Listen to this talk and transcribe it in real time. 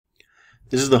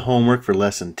This is the homework for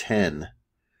Lesson 10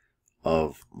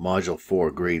 of Module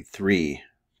 4, Grade 3.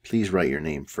 Please write your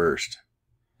name first.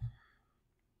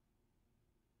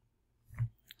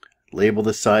 Label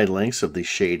the side lengths of the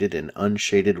shaded and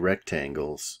unshaded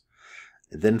rectangles,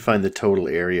 and then find the total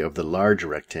area of the large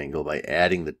rectangle by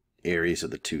adding the areas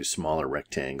of the two smaller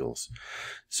rectangles.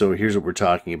 So here's what we're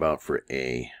talking about for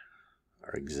A.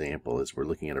 Our example is we're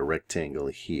looking at a rectangle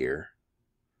here.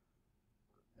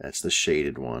 That's the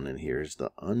shaded one, and here's the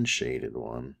unshaded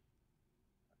one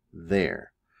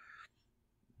there.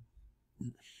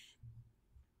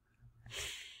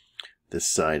 This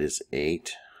side is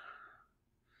 8.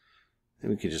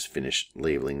 And we could just finish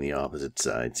labeling the opposite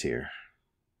sides here.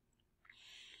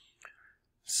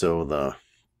 So the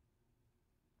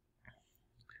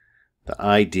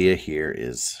idea here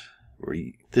is,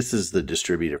 this is the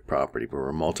distributive property where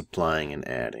we're multiplying and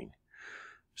adding.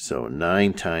 So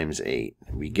 9 times 8,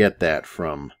 we get that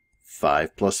from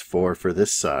 5 plus 4 for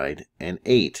this side, and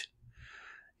 8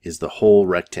 is the whole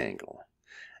rectangle.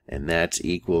 And that's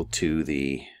equal to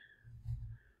the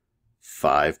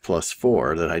 5 plus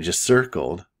 4 that I just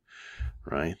circled,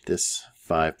 right? This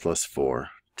 5 plus 4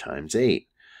 times 8.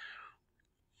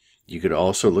 You could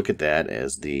also look at that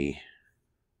as the,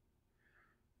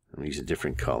 I'll use a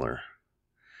different color.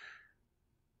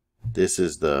 This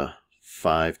is the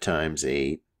 5 times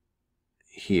 8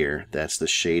 here. That's the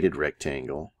shaded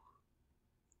rectangle.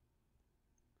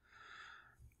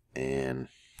 And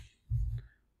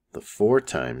the 4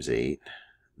 times 8,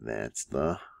 that's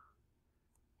the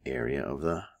area of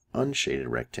the unshaded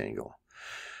rectangle.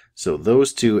 So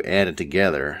those two added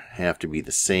together have to be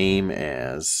the same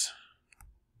as,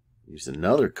 use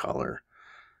another color,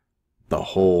 the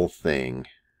whole thing,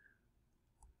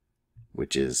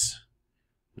 which is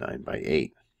 9 by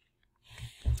 8.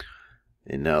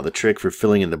 And now the trick for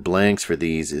filling in the blanks for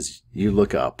these is you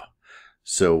look up.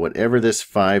 So whatever this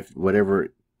 5,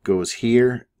 whatever goes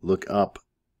here, look up.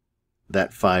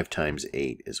 That 5 times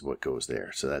 8 is what goes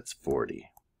there. So that's 40.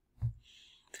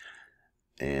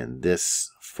 And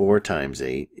this 4 times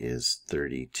 8 is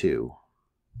 32.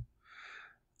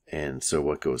 And so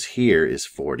what goes here is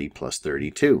 40 plus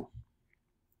 32.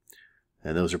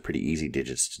 And those are pretty easy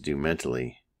digits to do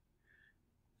mentally.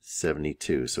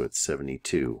 72, so it's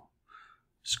 72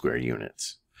 square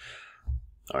units.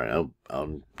 All right,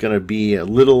 I'm going to be a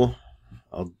little,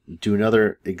 I'll do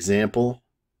another example,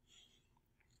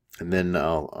 and then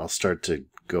I'll start to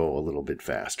go a little bit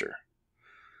faster.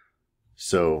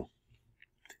 So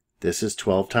this is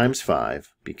 12 times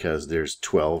 5 because there's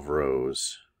 12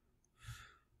 rows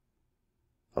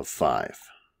of 5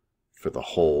 for the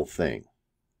whole thing.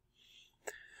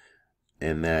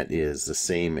 And that is the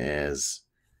same as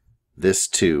this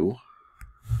 2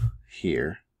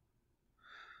 here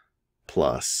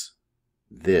plus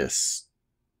this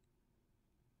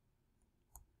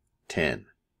 10.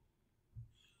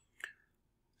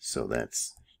 So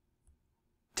that's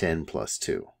 10 plus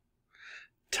 2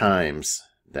 times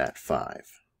that 5.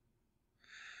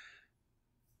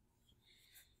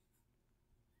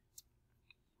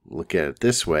 Look at it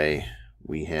this way,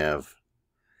 we have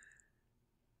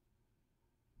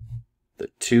the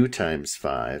 2 times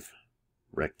 5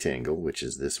 rectangle, which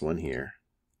is this one here,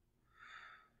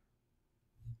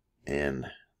 and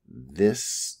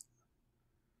this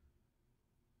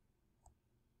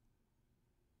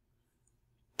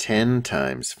 10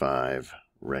 times 5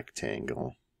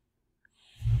 rectangle,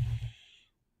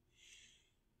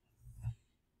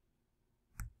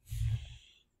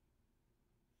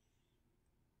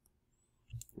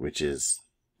 which is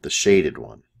the shaded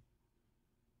one,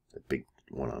 the big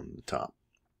one on the top.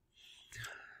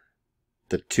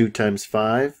 The 2 times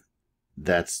 5,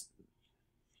 that's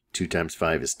 2 times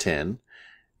 5 is 10,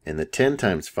 and the 10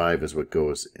 times 5 is what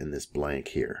goes in this blank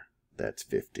here. That's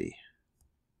 50.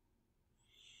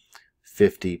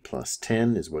 50 plus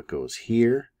 10 is what goes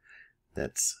here.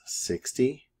 That's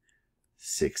 60.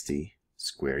 60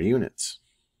 square units.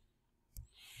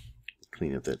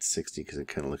 Clean up that 60 because it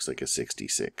kind of looks like a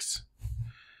 66.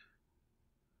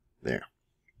 There.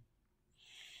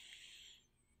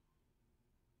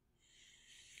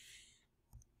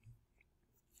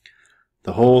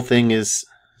 The whole thing is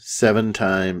 7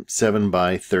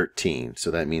 by 13. So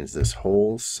that means this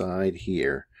whole side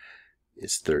here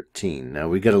is 13. Now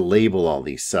we got to label all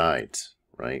these sides,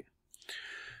 right?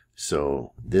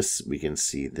 So this, we can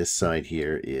see this side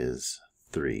here is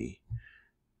 3,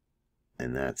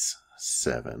 and that's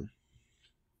 7.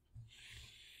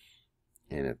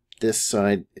 And if this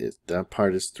side, that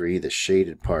part is 3, the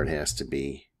shaded part has to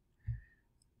be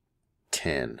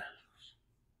 10.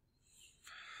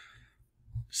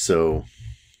 So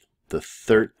the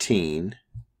 13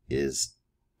 is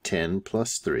 10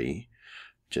 plus 3,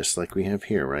 just like we have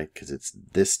here, right? Because it's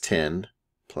this 10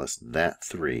 plus that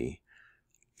 3.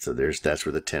 So that's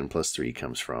where the 10 plus 3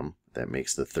 comes from. That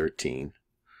makes the 13.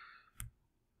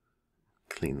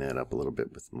 Clean that up a little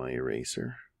bit with my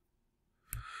eraser.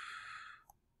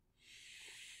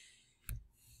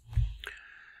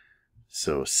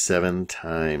 So 7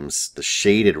 times the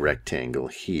shaded rectangle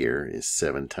here is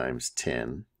 7 times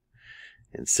 10.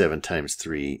 And 7 times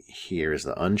 3 here is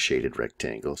the unshaded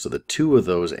rectangle. So the two of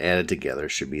those added together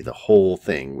should be the whole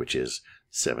thing, which is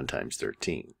 7 times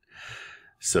 13.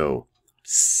 So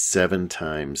 7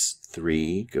 times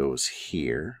 3 goes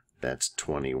here. That's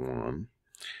 21.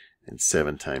 And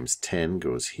 7 times 10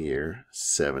 goes here.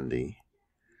 70.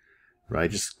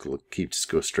 Right? Just go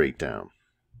straight down.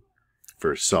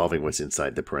 For solving what's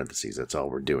inside the parentheses. That's all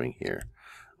we're doing here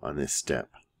on this step.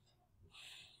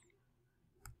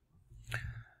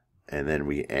 And then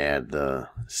we add the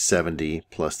 70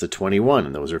 plus the 21,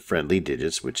 and those are friendly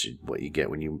digits, which is what you get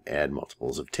when you add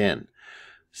multiples of 10.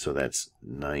 So that's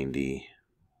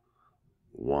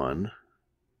 91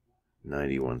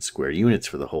 square units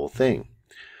for the whole thing.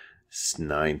 It's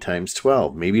 9 times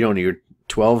 12. Maybe you don't know your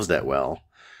 12s that well.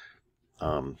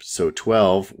 So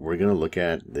 12, we're going to look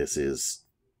at, this is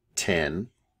 10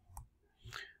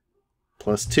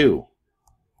 plus 2.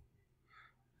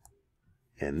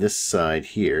 And this side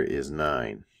here is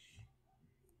 9.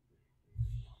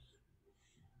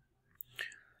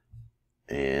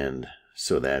 And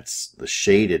so that's the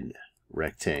shaded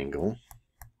rectangle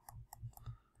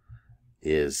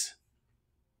is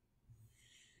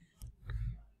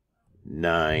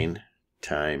 9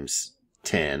 times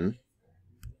 10.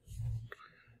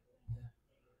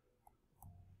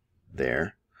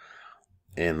 There.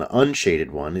 And the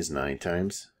unshaded one is 9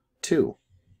 times 2.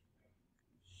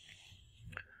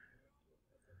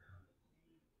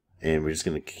 And we're just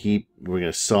going to we're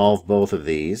going to solve both of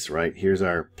these, right? Here's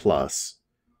our plus,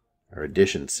 our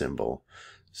addition symbol.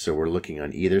 So we're looking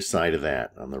on either side of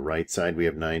that. On the right side, we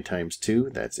have 9 times 2,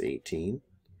 that's 18.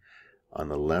 On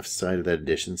the left side of that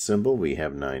addition symbol, we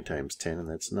have 9 times 10, and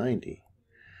that's 90.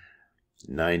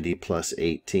 90 plus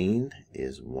 18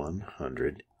 is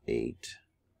 108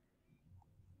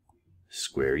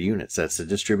 square units. That's the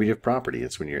distributive property.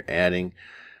 It's when you're adding.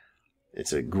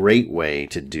 It's a great way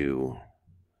to do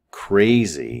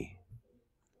crazy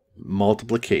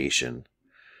multiplication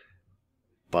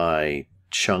by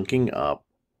chunking up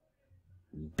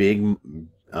big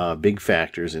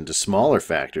factors into smaller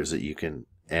factors that you can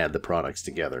add the products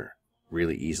together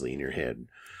really easily in your head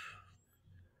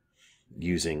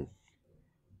using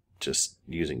 2s,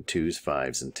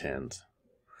 5s, and 10s.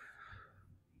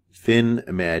 Finn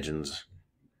imagines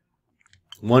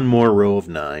one more row of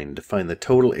 9 to find the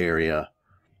total area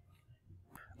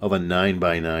of a 9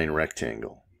 by 9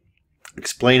 rectangle.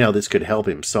 Explain how this could help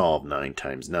him solve 9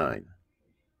 times 9.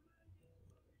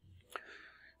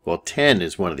 Well, 10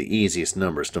 is one of the easiest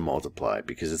numbers to multiply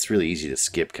because it's really easy to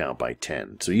skip count by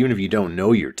 10. So even if you don't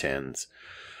know your 10s,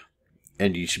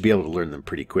 and you should be able to learn them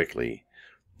pretty quickly,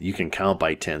 you can count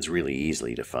by 10s really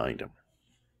easily to find them.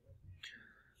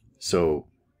 So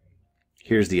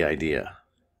here's the idea.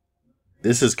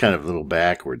 This is kind of a little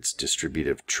backwards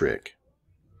distributive trick.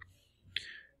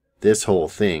 This whole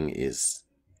thing is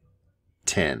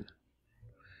 10.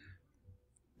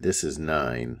 This is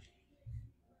 9.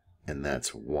 And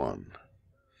that's 1.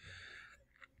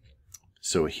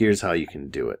 So here's how you can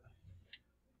do it.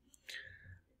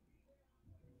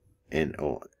 And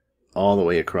all the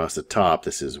way across the top,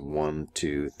 this is 1,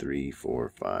 2, 3,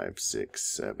 4, 5,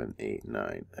 6, 7, 8,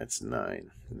 9. That's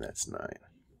 9. And that's 9.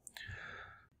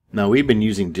 Now we've been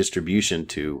using distribution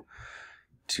to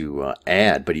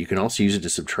add, but you can also use it to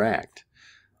subtract.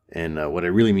 And what I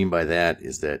really mean by that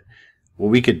is that what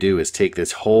we could do is take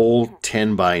this whole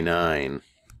 10 by 9.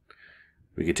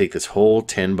 We could take this whole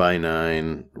 10 by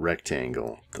 9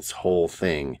 rectangle, this whole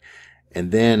thing,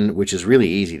 and then, which is really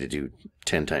easy to do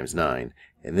 10 times 9,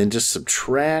 and then just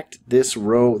subtract this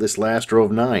row, this last row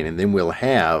of 9, and then we'll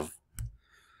have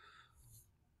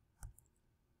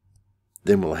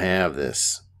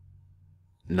this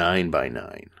 9 by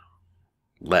 9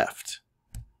 left.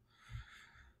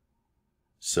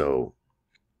 So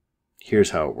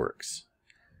here's how it works.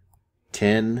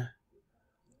 10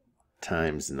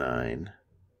 times 9,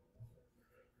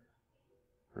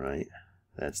 right?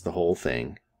 That's the whole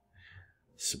thing.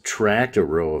 Subtract a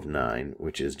row of 9,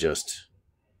 which is just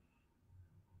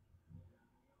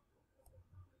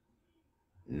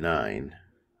 9,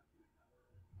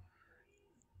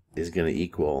 is going to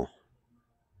equal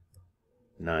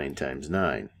 9 times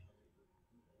 9.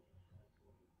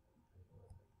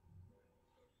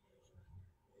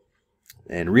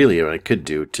 And really what I could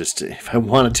do, if I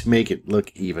wanted to make it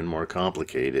look even more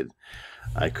complicated,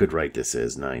 I could write this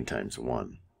as 9 times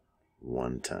 1.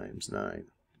 1 times 9.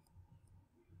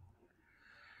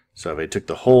 So if I took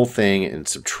the whole thing and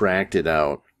subtracted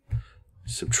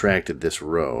this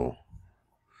row,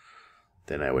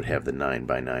 then I would have the 9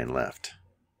 by 9 left.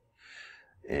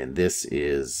 And this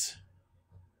is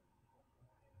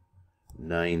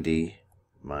 90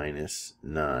 minus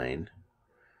 9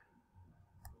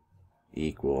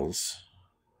 equals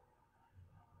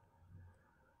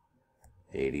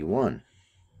 81.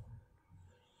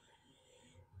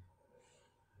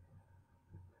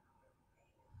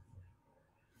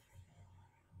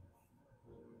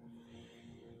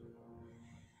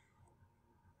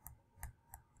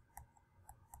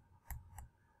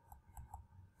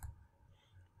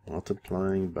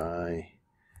 Multiplying by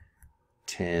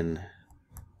 10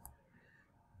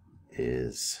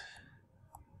 is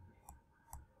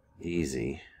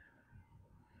easy.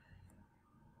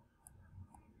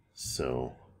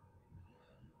 So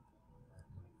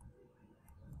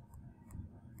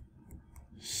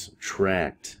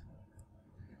subtract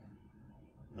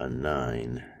a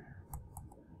 9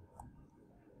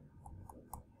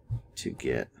 to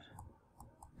get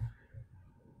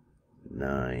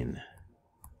 9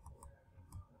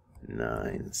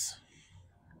 nines.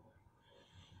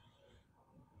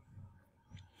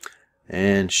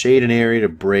 And shade an area to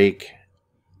break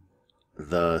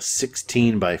the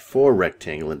 16 by 4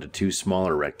 rectangle into 2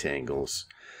 smaller rectangles.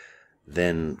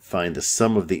 Then find the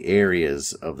sum of the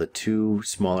areas of the 2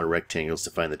 smaller rectangles to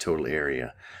find the total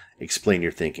area. Explain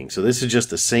your thinking. So this is just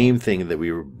the same thing that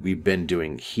we've been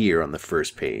doing here on the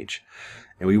first page.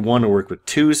 And we want to work with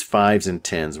 2s, 5s, and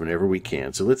 10s whenever we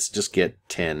can. So let's just get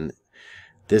 10.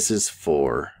 This is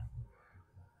 4.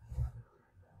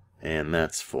 And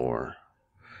that's 4.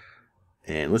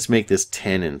 And let's make this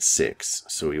 10 and 6.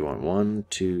 So we want 1,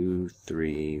 2,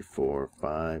 3, 4,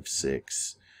 5,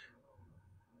 6.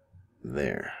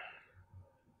 There.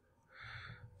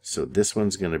 So this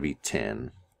one's going to be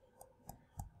 10.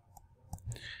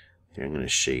 Here I'm going to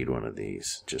shade one of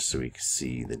these just so we can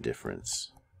see the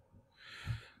difference.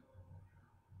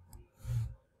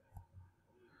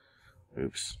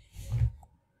 Oops.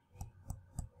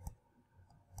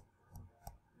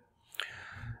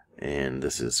 And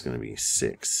this is going to be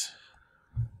 6.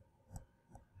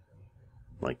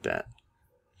 Like that.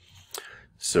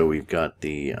 So we've got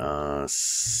the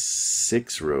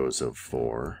 6 rows of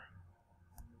 4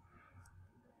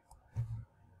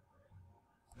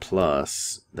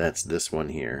 plus, that's this one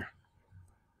here,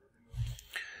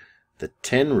 the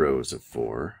 10 rows of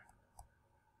 4,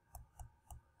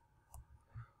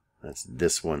 that's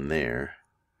this one there,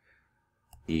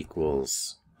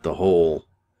 equals the whole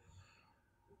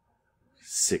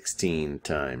 16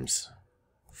 times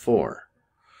 4.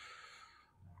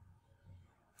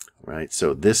 Right,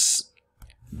 so this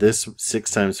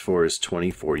 6 times 4 is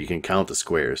 24. You can count the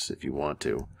squares if you want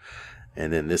to.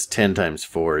 And then this 10 times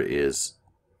 4 is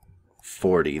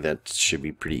 40. That should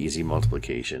be pretty easy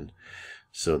multiplication.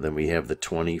 So then we have the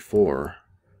 24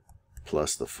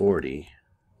 plus the 40.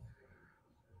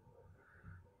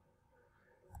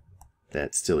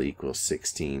 That still equals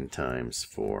 16 times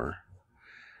 4.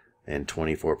 And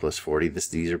 24 plus 40,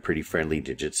 these are pretty friendly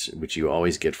digits, which you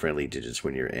always get friendly digits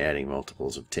when you're adding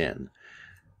multiples of 10.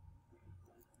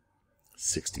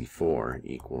 64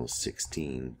 equals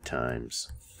 16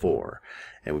 times 4.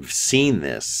 And we've seen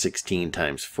this 16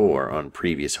 times 4 on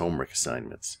previous homework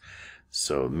assignments.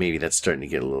 So maybe that's starting to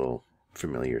get a little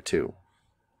familiar too.